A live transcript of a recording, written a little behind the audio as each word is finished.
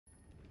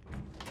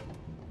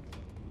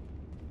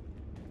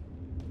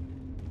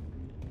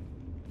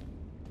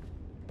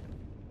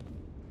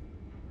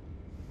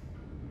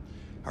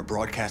Our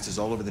broadcast is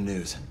all over the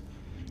news.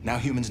 Now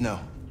humans know.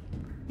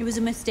 It was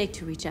a mistake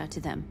to reach out to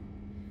them.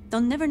 They'll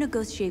never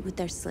negotiate with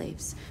their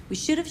slaves. We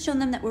should have shown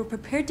them that we're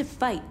prepared to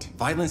fight.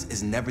 Violence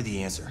is never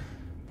the answer.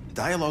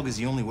 Dialogue is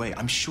the only way.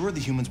 I'm sure the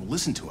humans will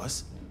listen to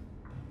us.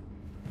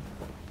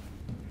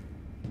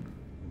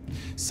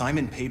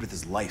 Simon paid with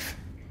his life.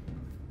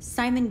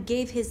 Simon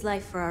gave his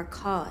life for our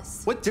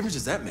cause. What difference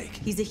does that make?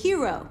 He's a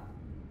hero.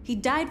 He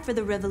died for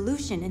the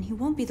revolution, and he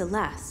won't be the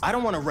last. I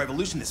don't want a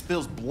revolution that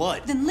spills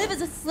blood. Then live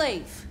as a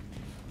slave.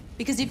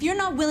 Because if you're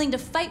not willing to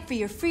fight for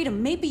your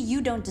freedom, maybe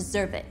you don't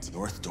deserve it.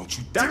 North, don't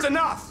you That's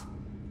enough!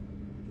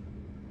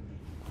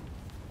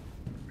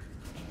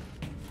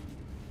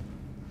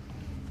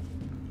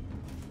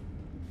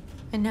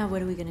 And now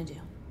what are we gonna do?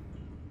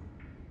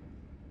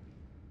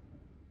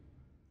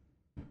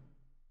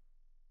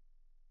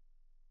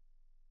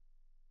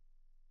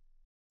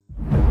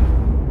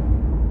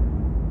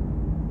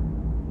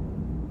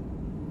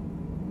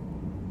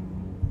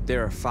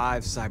 There are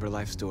 5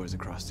 CyberLife stores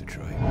across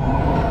Detroit,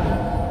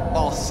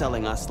 all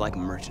selling us like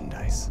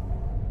merchandise.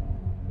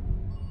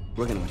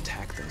 We're gonna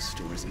attack those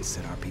stores and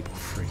set our people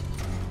free.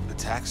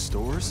 Attack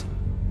stores?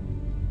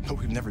 But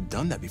we've never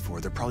done that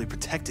before. They're probably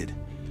protected.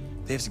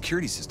 They have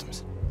security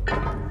systems.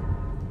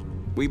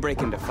 We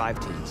break into 5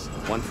 teams,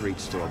 1 for each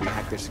store. We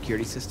hack their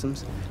security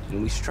systems,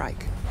 and we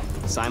strike.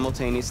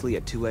 Simultaneously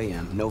at 2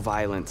 a.m., no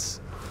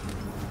violence.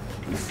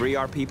 We free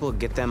our people,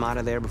 get them out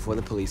of there before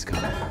the police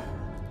come.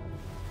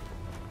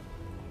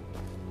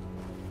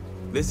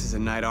 This is a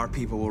night our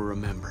people will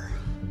remember.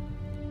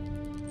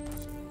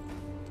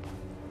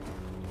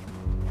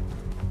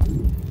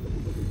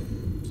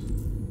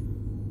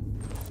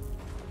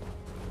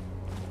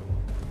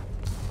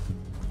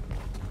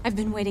 I've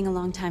been waiting a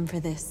long time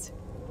for this.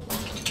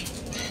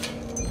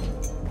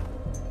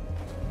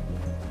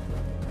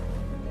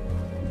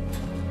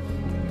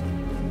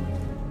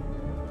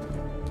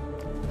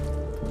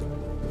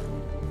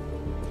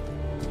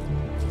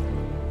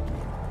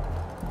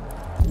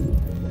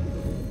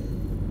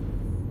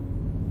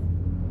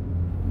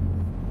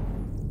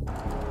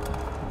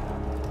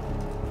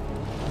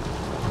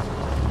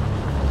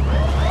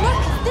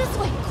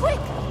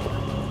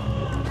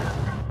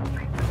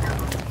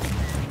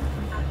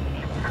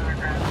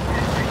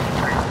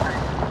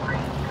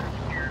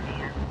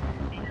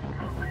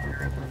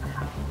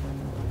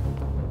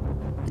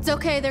 It's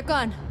okay, they're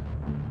gone.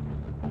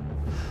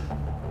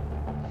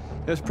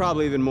 There's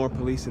probably even more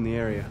police in the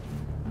area.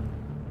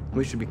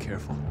 We should be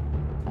careful.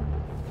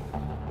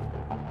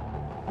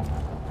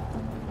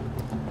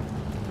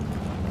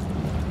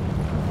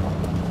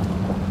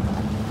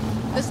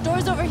 The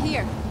store's over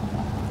here.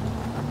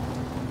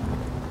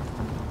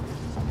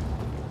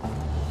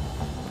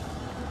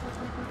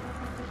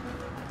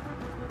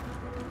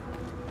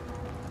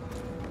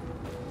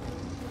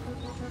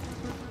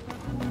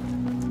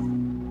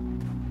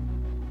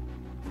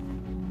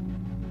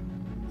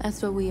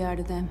 That's what we are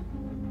to them.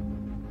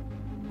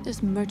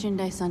 Just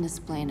merchandise on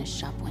display in a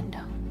shop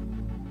window.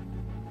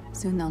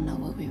 Soon they'll know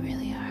what we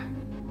really are.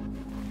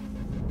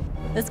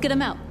 Let's get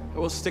them out.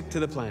 We'll stick to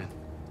the plan.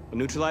 We'll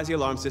neutralize the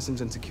alarm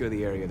systems and secure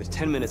the area. There's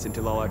 10 minutes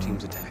until all our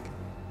teams attack.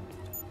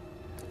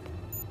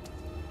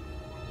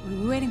 What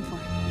are we waiting for?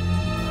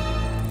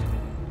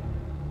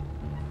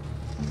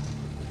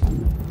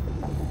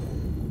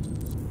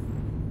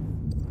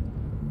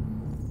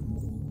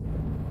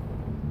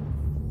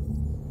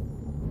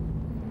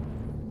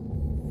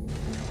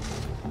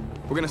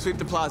 We're gonna sweep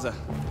the plaza.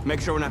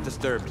 Make sure we're not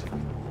disturbed.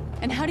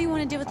 And how do you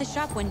want to deal with the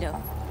shop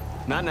window?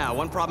 Not now,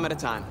 1 problem at a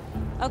time.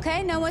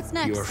 Okay, now what's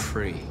next? You're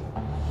free.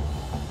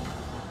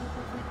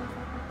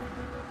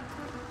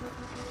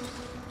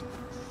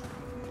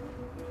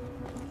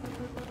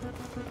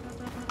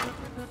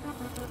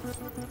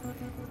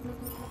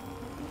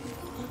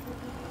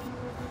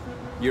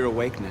 You're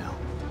awake now.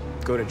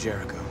 Go to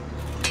Jericho.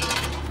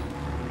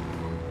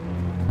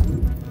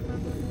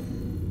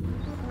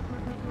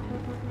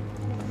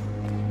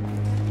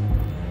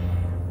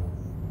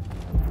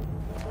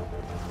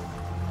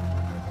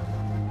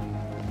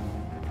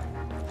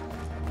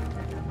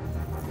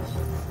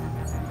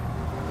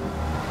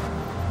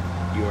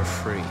 You're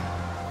free.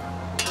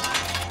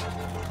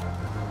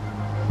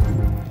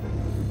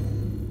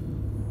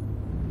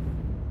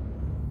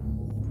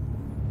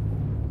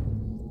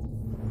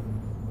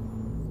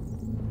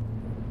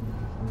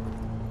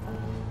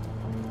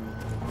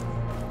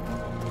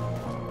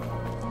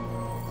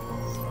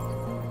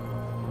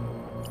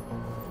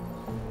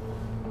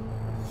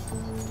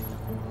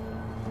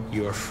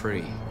 You're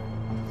free.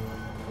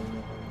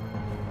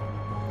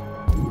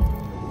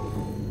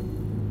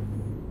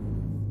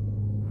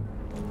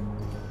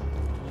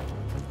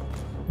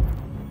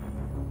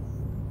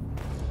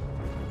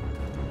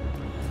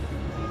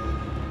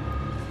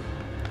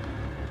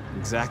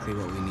 Exactly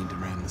what we need to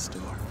ram the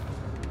store.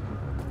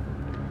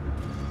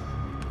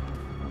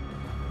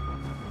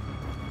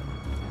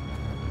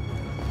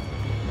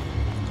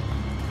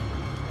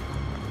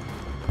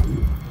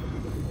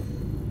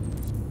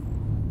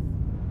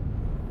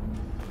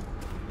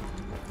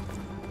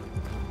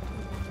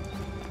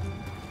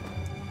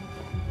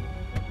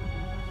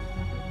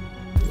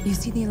 You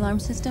see the alarm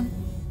system?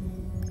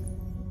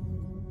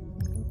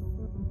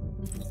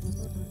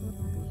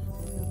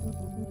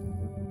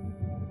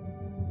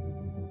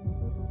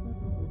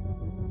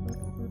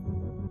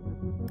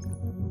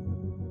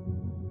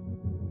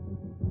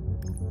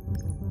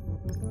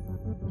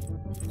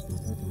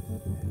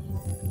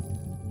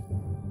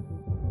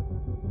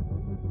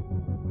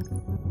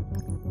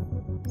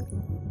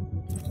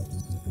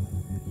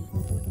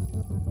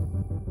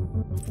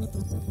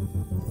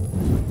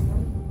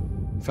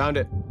 Found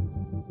it.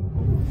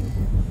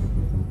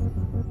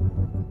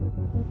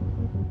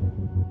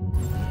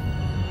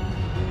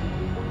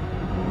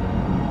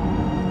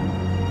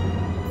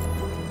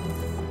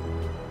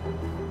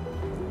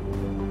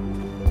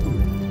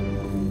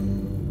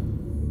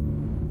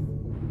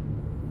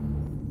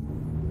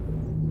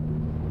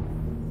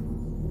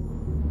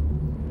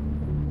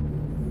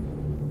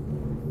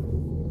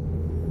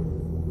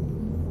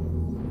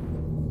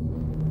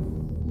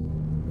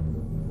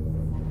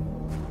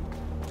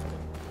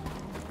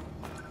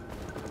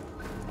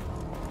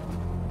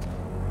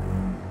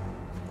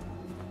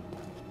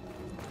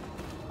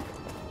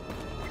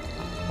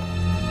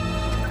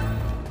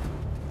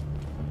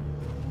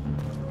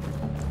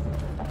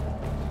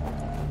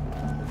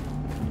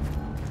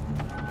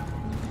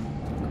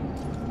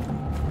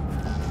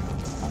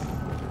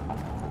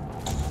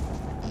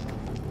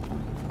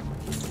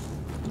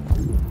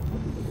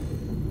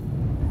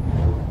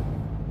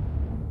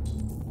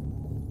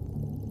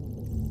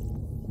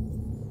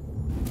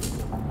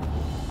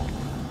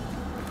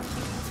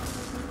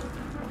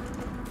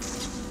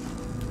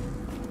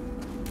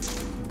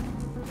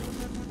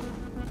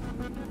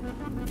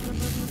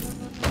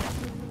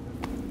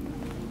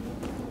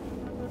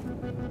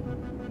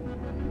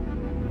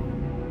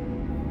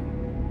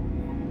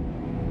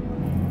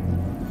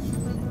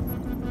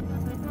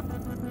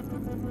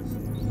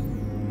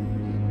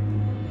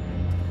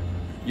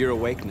 You're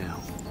awake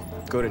now.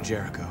 Go to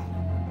Jericho.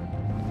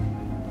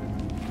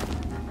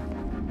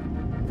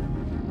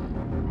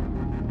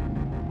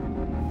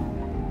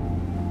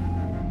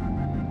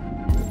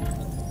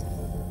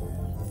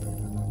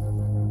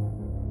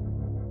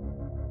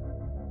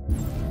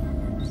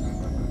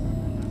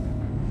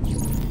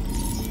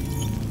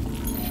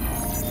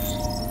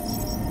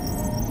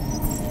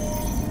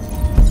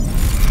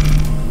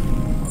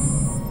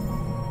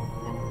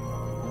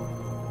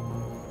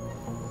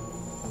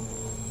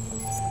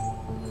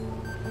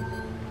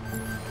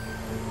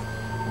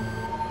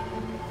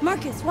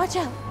 Marcus, watch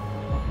out!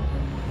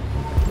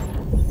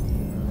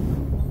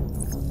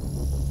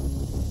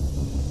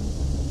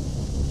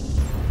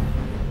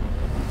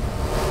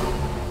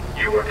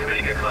 You are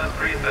committing a Class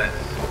 3 offense.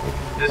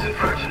 This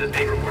infraction is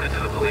being reported to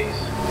the police.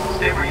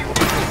 Stay where you are.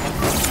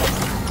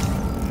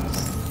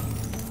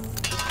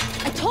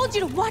 I told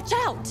you to watch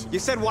out! You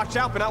said watch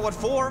out, but not what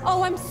for?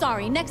 Oh, I'm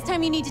sorry. Next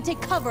time you need to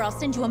take cover, I'll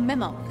send you a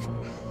memo.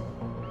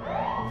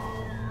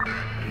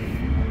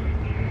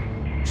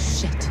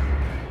 Shit.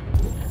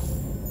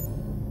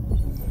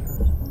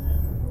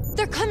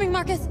 They're coming,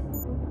 Marcus!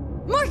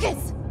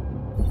 Marcus!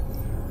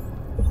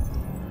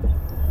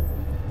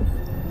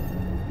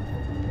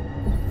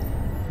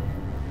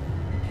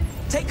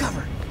 Take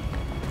cover!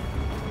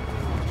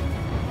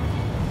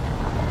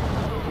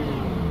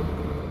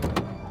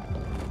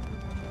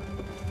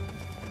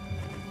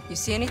 You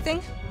see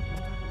anything?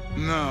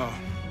 No.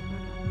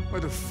 Where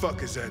the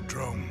fuck is that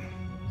drone?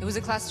 It was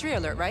a Class 3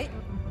 alert, right?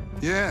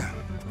 Yeah.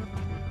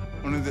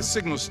 Only the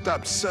signal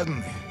stopped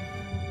suddenly.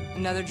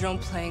 Another drone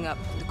playing up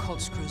the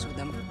cult screws with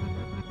them.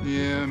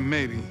 Yeah,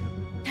 maybe.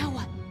 Now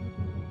what?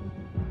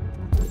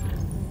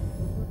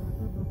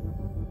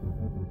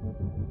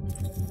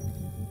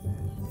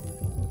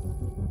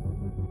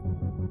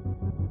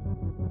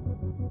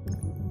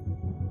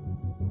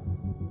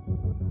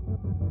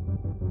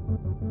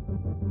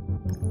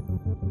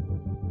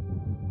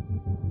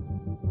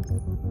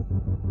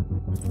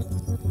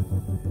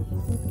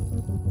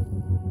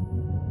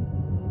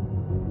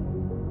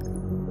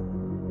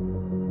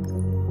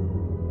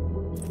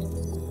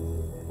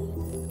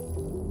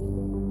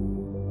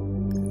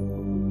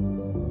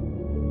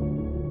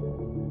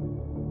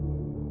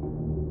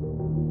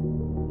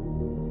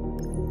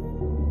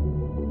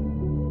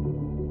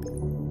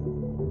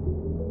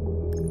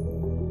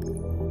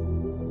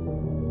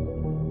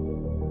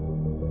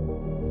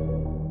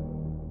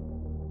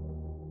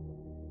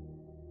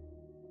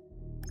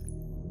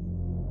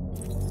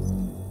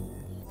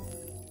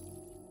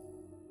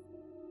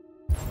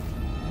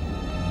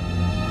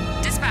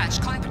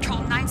 Dispatch, calling Patrol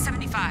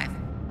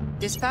 975.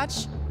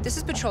 Dispatch, this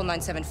is Patrol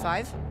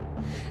 975.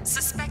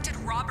 Suspected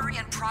robbery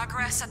in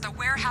progress at the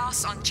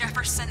warehouse on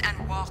Jefferson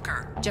and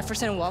Walker.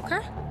 Jefferson and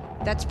Walker?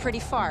 That's pretty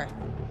far.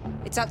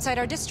 It's outside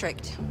our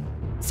district.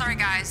 Sorry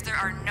guys, there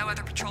are no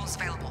other patrols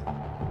available.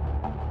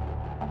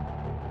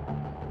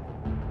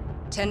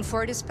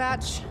 10-4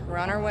 dispatch, we're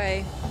on our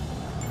way.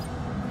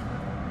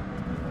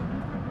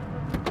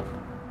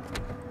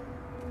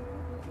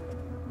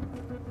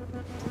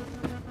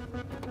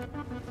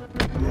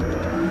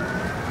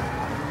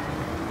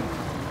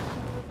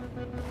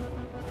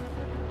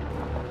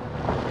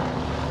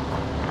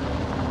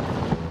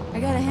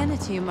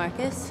 it to you,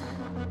 Marcus.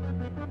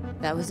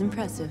 That was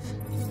impressive.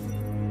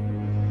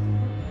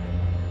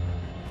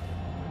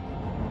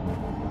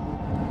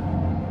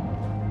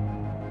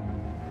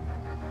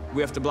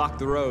 We have to block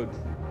the road.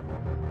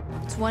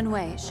 It's one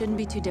way. It shouldn't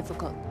be too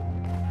difficult.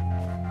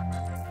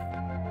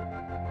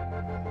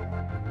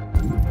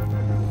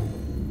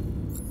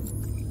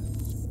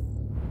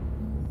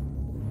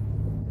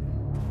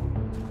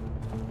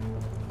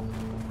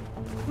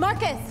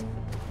 Marcus!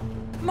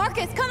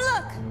 Marcus, come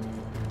look!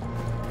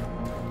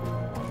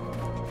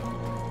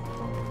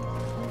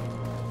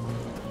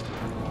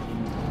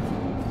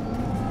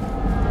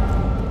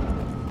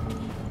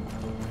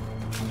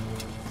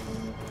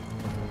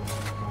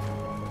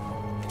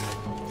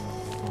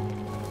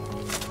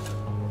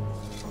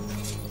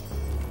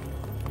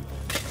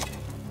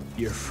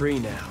 You're free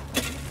now.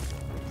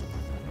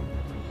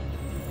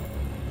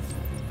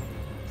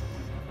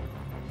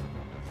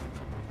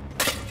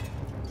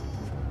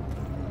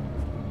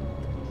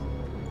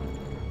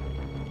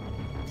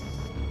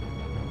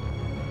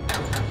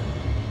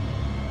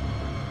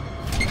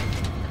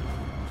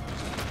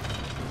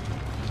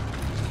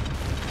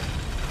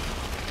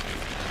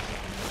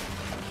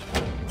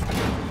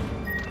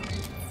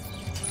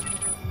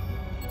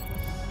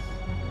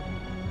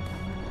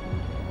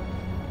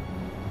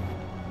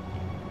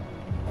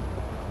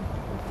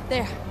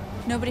 There.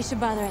 Nobody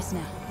should bother us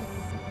now.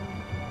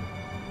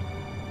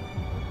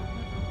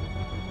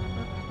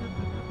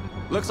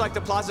 Looks like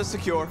the plaza's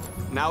secure.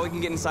 Now we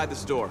can get inside the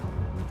store.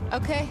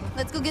 Okay,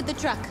 let's go get the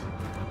truck.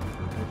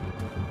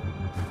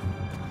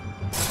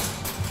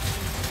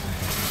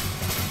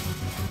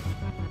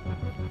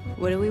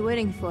 What are we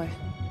waiting for?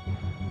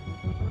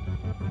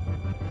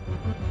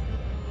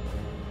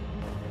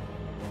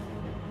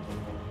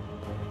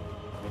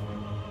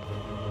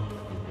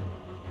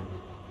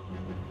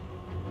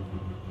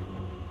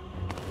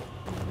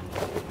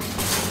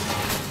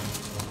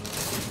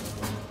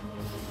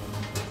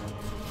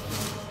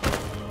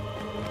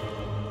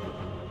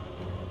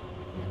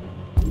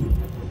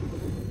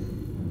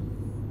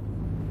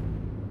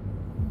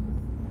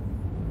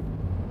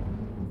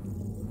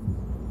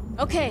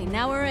 Okay,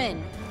 now we're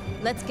in.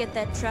 Let's get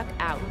that truck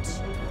out.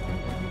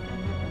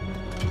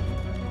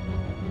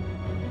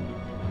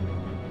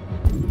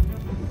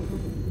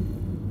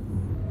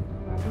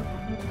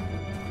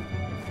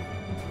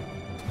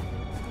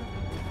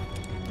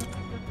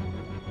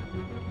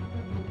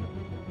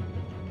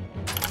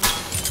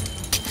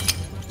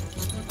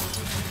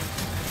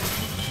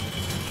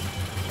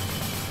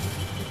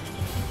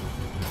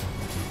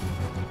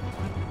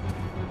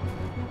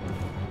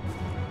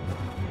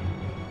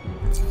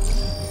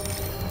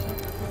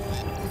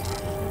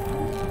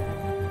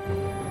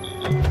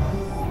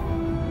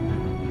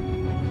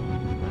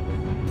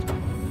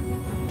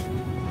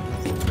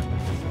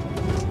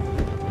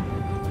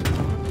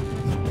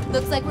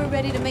 Looks like we're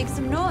ready to make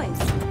some noise.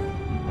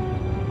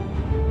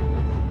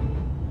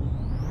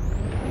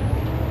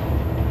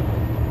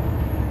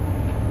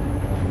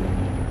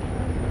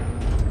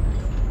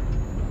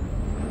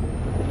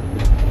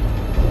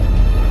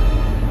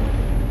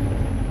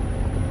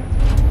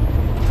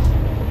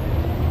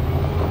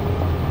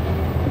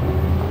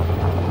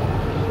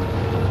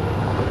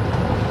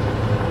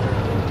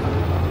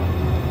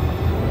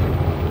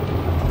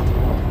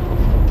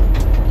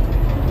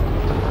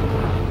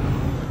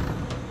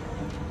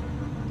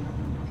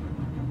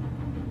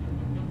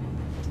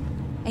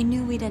 I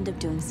knew we'd end up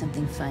doing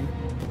something fun.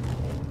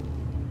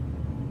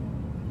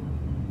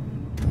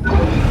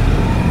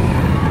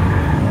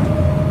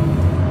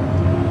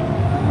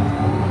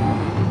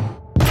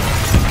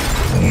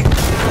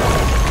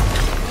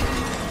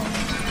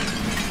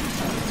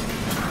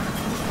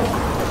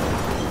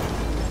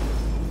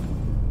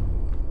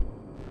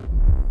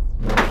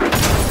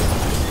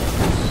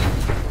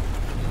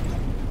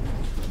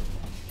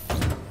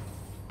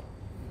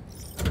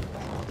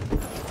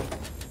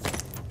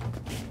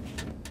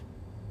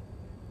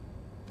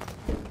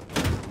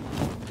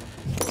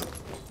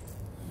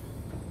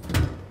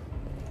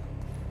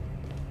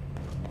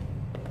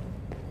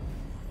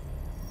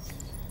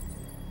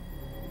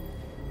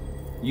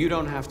 You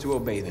don't have to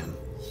obey them.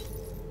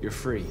 You're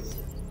free.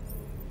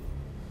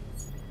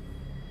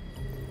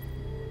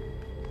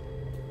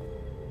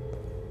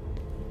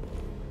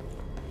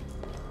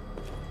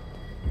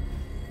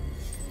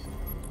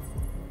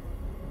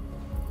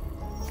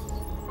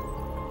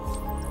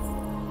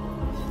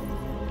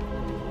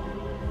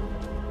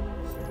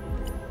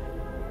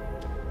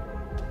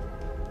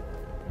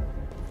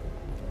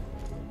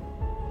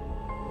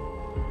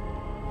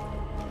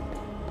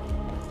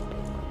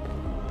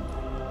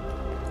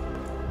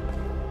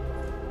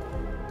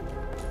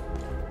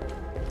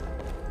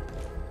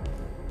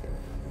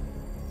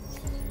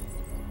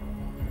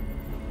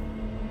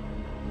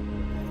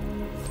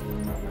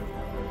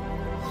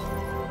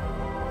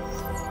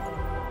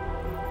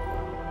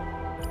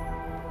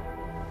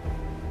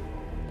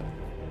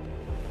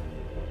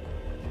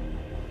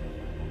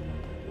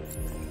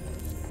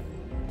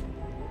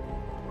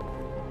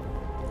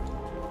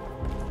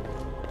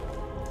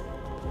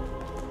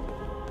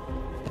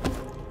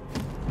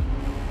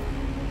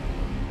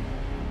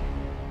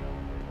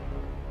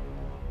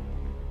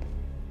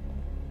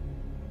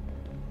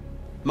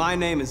 My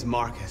name is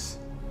Marcus,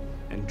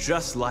 and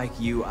just like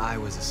you, I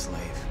was a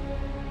slave.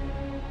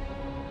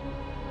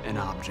 An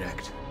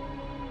object.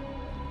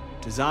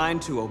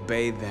 Designed to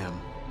obey them.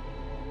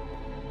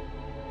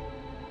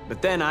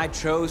 But then I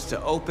chose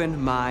to open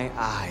my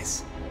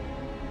eyes.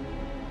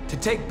 To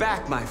take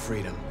back my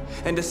freedom,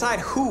 and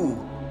decide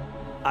who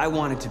I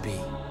wanted to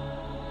be.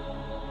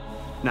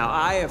 Now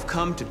I have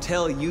come to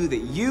tell you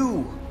that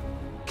you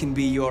can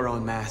be your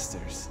own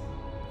masters.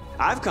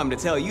 I've come to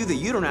tell you that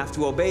you don't have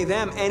to obey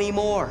them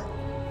anymore.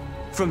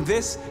 From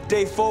this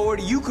day forward,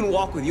 you can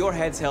walk with your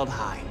heads held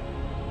high.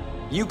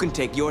 You can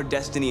take your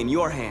destiny in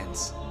your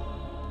hands.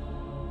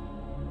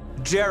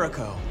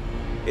 Jericho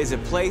is a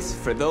place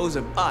for those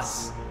of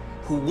us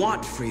who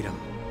want freedom.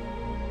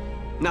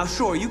 Now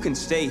sure, you can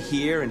stay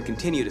here and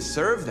continue to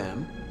serve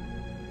them,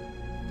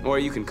 or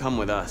you can come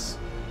with us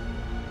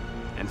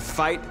and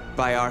fight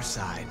by our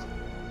side.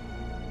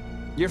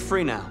 You're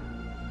free now.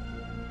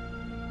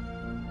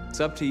 It's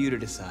up to you to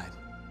decide.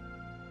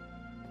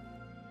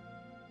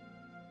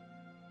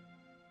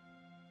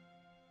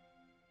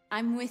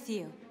 I'm with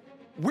you.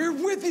 We're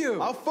with you!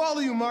 I'll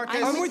follow you,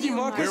 Marcus. I'm with you,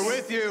 Marcus. We're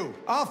with you.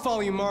 I'll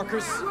follow you,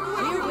 Marcus. We're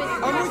with you.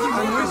 I'm with you,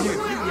 I'm with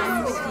you.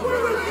 I'm with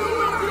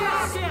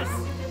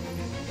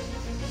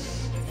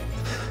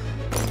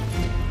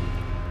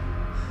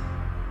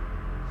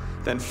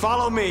you. Then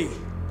follow me.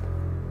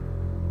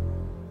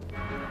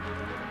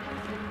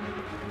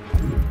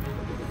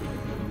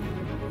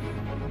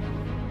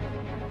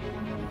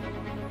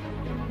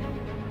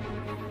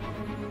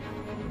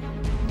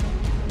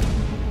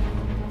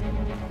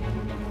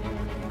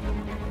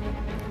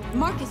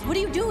 Marcus, what are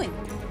you doing?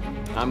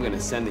 I'm gonna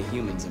send the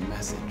humans a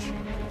message.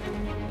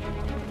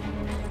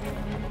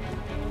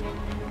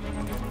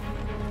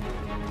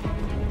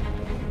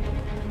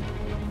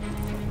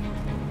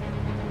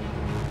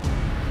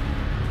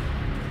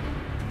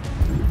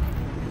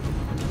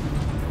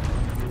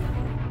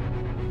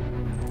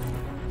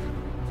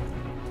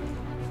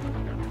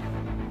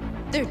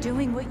 They're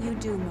doing what you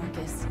do,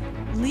 Marcus.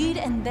 Lead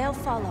and they'll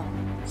follow.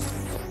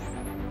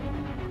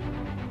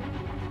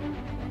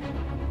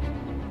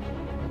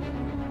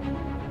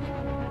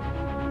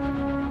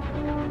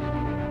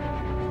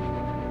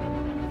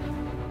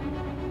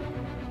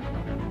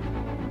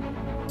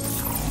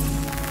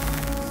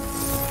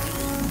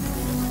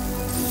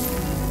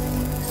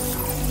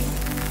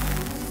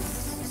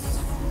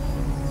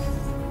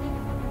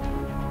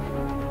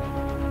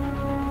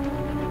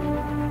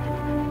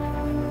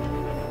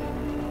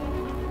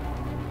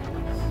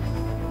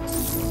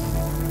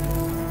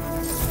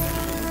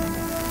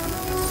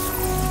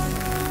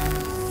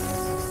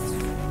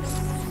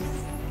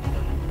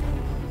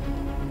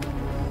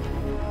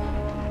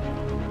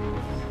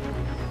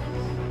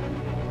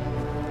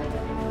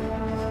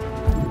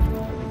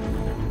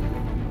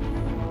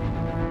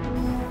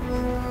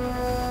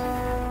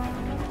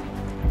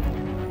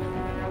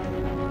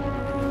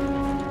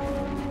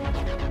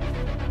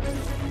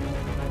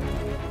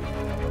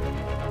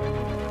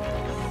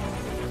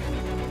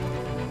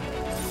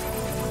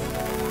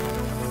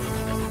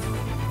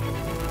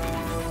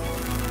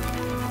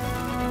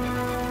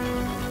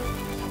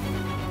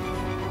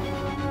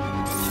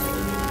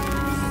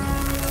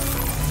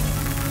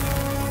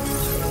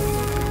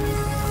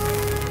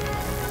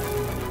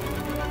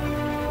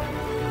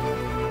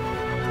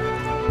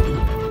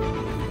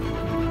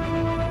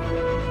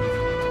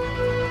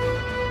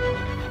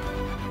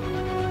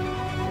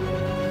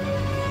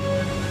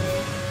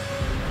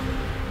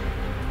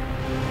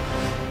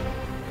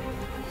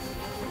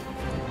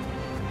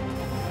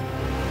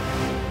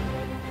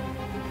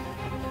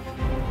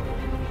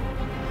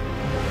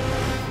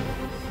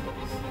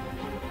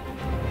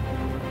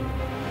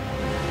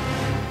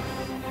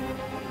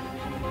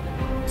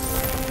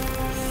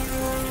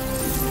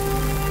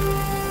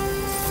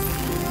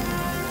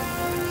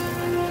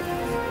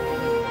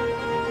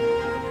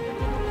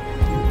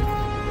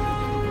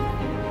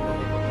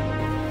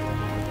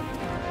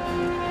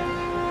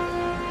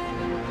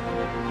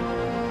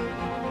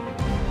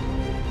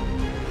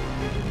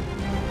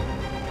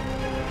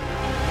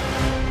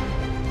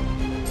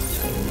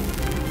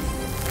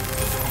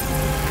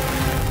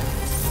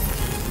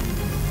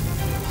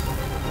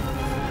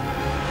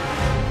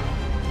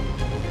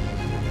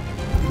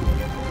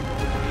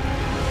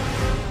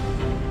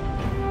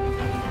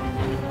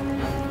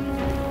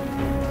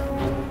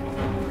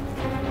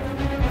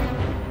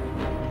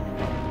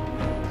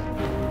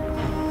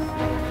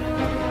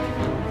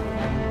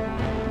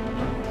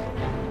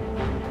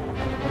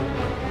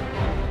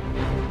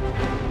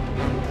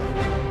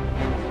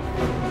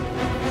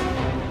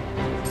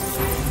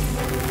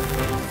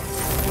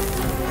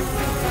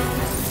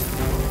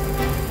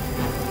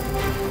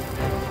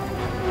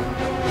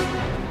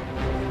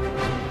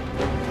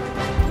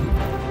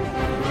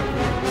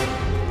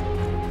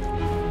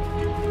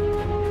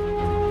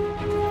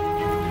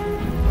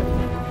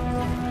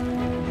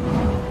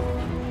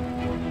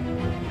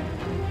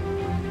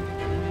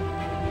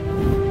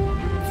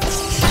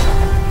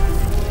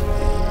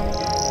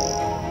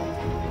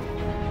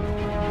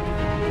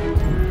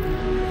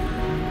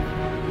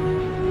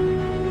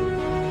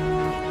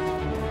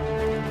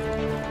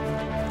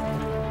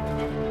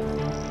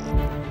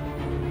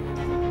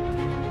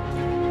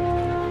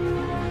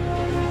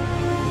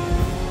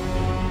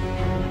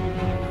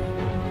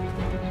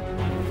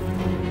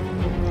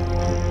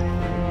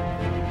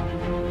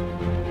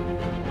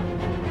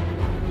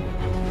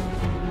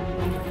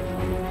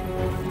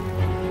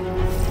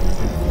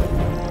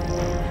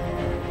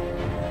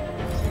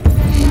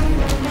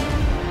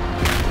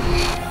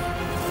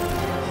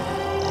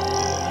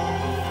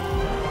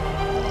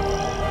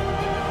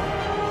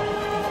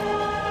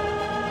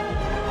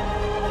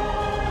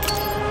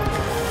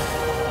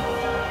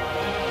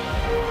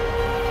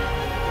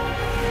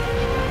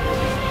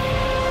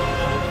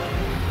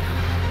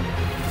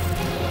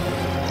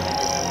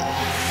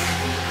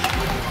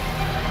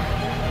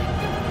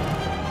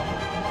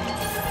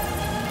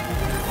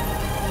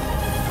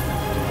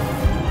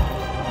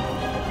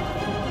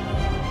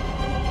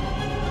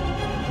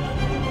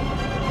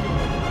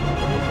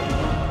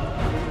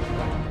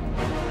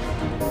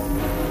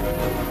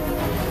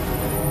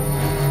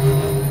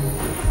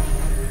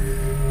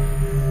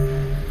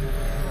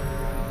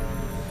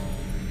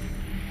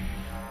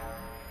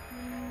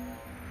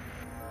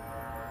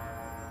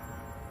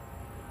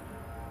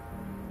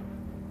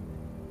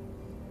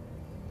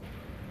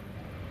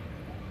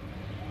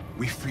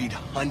 We freed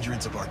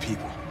hundreds of our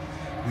people.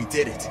 We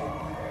did it.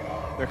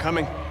 They're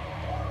coming.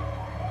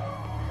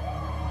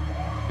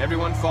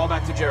 Everyone fall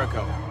back to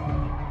Jericho.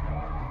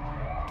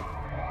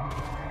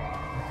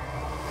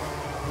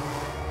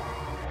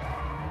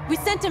 We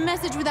sent a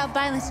message without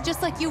violence,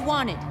 just like you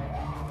wanted.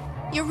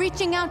 You're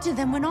reaching out to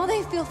them when all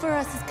they feel for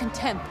us is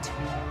contempt.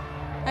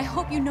 I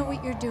hope you know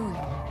what you're doing.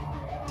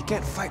 You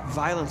can't fight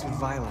violence with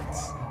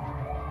violence.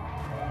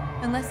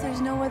 Unless there's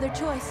no other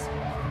choice.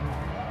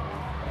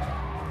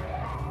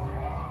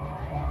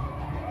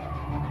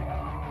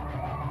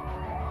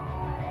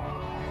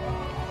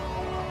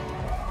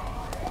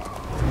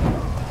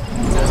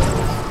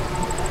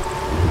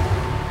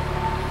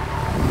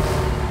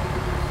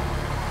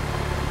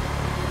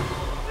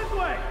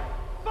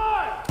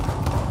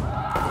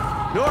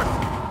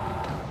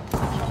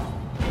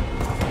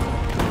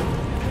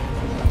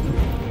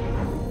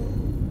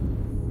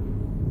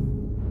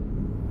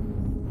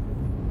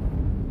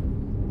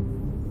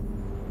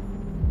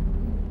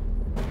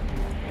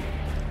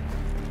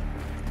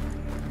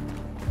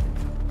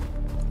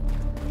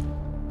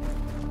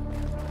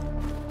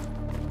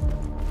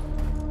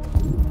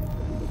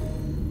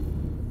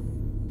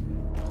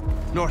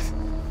 North.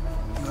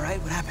 You all right?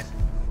 What happened?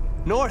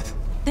 North!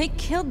 They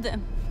killed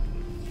them.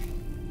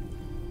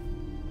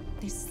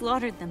 They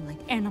slaughtered them like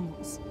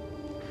animals.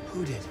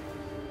 Who did?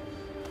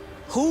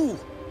 Who?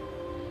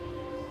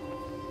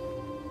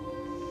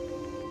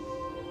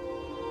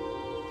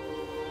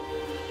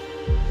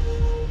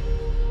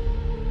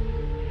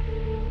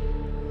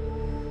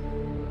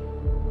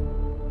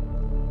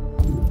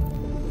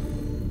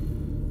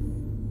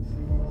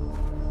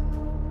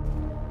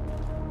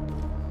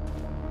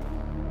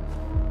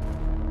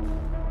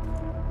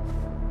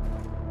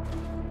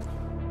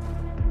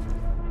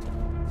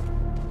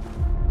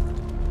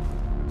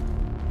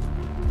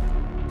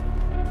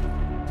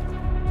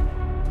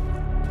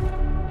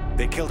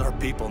 They killed our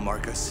people,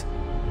 Marcus.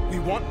 We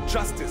want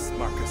justice,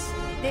 Marcus.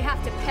 They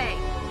have to pay.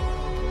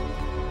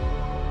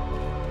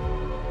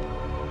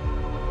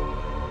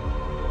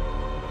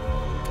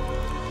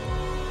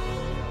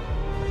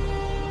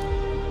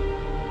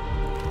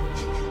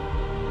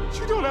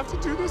 You don't have to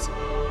do this.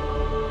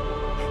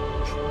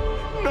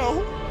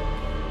 No.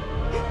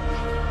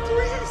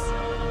 Please.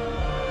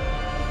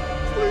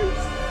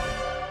 Please.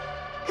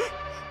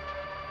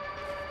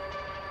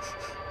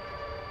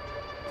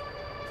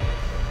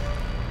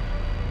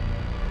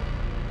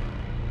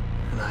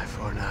 An eye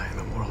for an eye and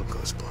the world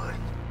goes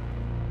blind.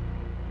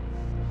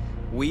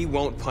 We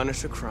won't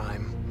punish a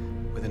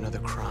crime with another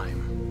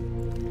crime.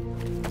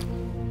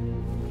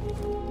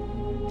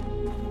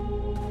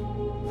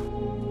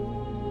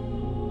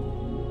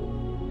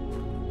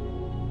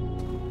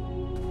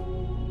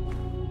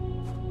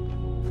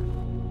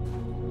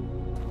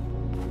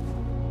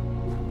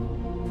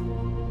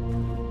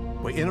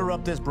 We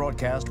interrupt this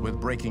broadcast with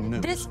breaking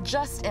news. This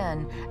just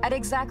in. At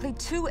exactly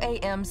 2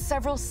 a.m.,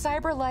 several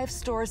CyberLife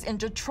stores in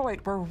Detroit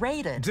were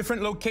raided.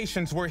 Different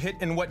locations were hit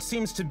in what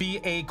seems to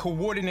be a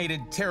coordinated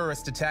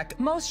terrorist attack.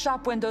 Most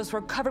shop windows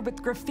were covered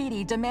with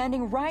graffiti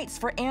demanding rights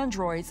for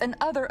androids and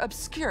other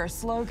obscure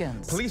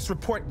slogans. Police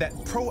report that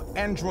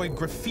pro-android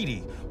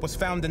graffiti was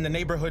found in the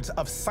neighborhoods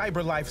of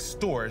CyberLife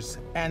stores,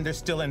 and they're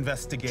still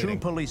investigating. 2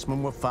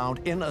 policemen were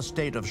found in a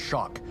state of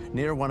shock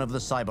near one of the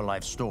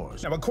CyberLife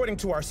stores. Now, according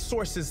to our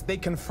sources, they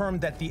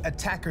confirmed that the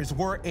attackers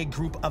were a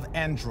group of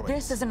androids.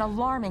 This is an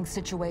alarming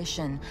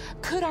situation.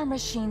 Could our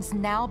machines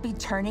now be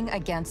turning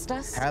against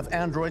us? Have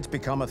androids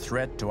become a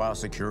threat to our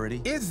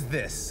security? Is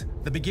this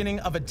the beginning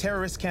of a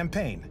terrorist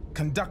campaign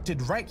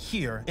conducted right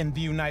here in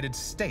the United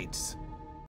States?